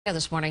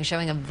This morning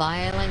showing a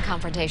violent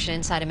confrontation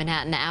inside a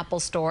Manhattan Apple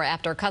store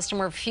after a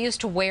customer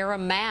refused to wear a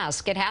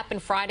mask. It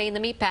happened Friday in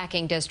the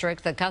meatpacking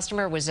district. The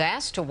customer was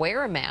asked to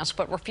wear a mask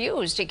but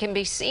refused. He can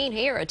be seen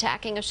here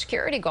attacking a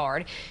security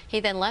guard. He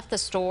then left the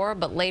store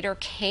but later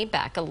came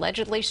back,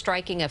 allegedly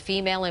striking a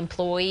female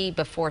employee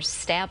before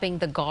stabbing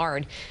the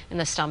guard in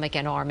the stomach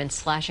and arm and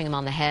slashing him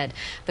on the head.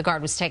 The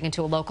guard was taken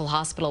to a local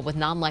hospital with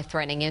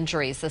non-life-threatening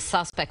injuries. The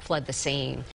suspect fled the scene.